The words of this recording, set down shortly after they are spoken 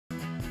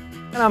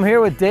And I'm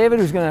here with David,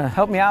 who's going to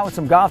help me out with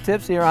some golf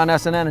tips here on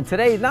SNN. And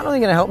today, he's not only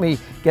going to help me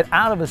get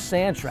out of a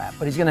sand trap,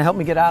 but he's going to help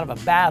me get out of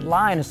a bad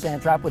lie in a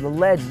sand trap with a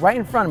ledge right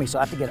in front of me. So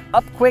I have to get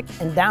up quick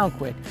and down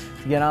quick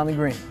to get on the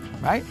green,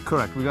 right?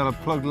 Correct. We got a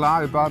plugged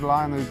lie, a bad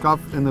lie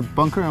in the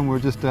bunker, and we're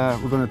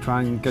going to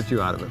try and get you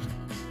out of it.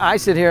 I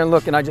sit here and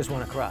look, and I just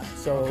want to cry.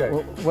 So okay.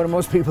 What do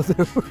most people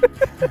do?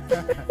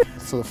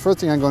 So the first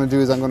thing I'm going to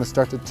do is I'm going to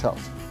start to tilt.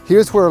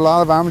 Here's where a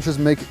lot of amateurs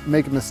make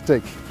a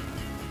mistake.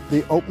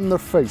 They open their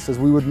face, as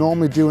we would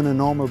normally do in a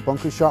normal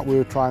bunker shot. We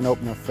would try and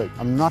open their face.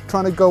 I'm not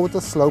trying to go with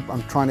the slope.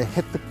 I'm trying to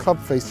hit the club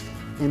face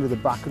into the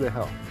back of the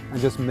hill and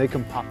just make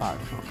them pop out.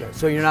 Okay,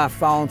 so you're not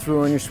following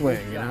through on your swing,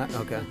 you're not?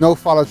 Okay. No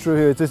follow through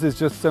here. This is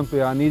just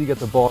simply, I need to get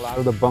the ball out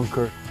of the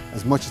bunker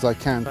as much as I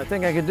can. I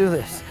think I could do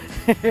this.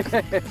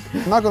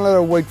 I'm not going to let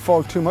our weight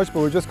fall too much,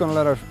 but we're just going to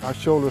let our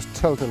shoulders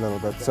tilt a little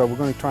bit. So we're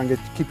going to try and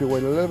keep your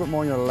weight a little bit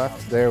more on your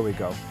left. There we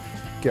go.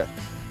 Good.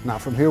 Now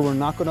from here, we're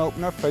not going to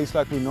open our face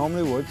like we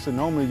normally would. So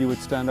normally you would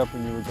stand up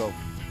and you would go.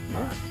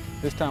 All right.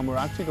 This time we're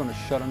actually going to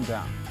shut them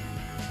down.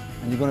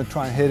 And you're going to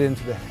try and hit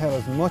into the hill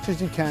as much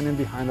as you can in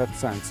behind that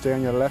sand. Stay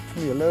on your left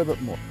from me a little bit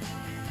more.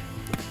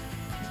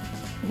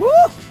 Woo!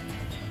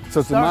 So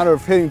it's a matter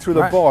of hitting through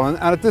the ball. And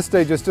at this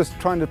stage, it's just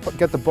trying to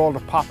get the ball to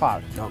pop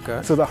out.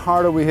 Okay. So the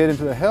harder we hit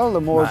into the hill, the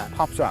more it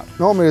pops out.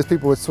 Normally as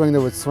people would swing, they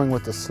would swing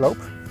with the slope.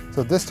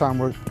 So this time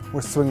we're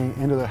swinging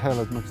into the hill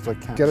as much as I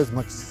can. Get as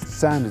much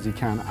sand as you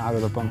can out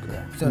of the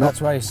bunker. So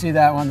that's why you see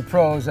that on the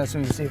pros, that's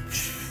when you see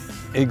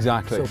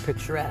exactly. So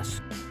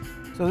picturesque.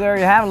 So there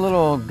you have a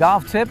little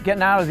golf tip,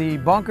 getting out of the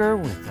bunker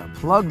with a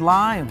plugged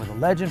lie and with a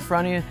ledge in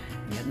front of you,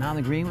 and getting on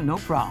the green with no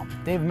problem.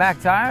 David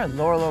McIntyre at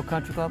Laurel Oak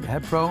Country Club,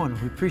 head pro,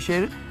 and we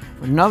appreciate it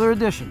for another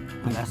edition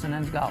of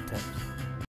SNN's Golf Tips.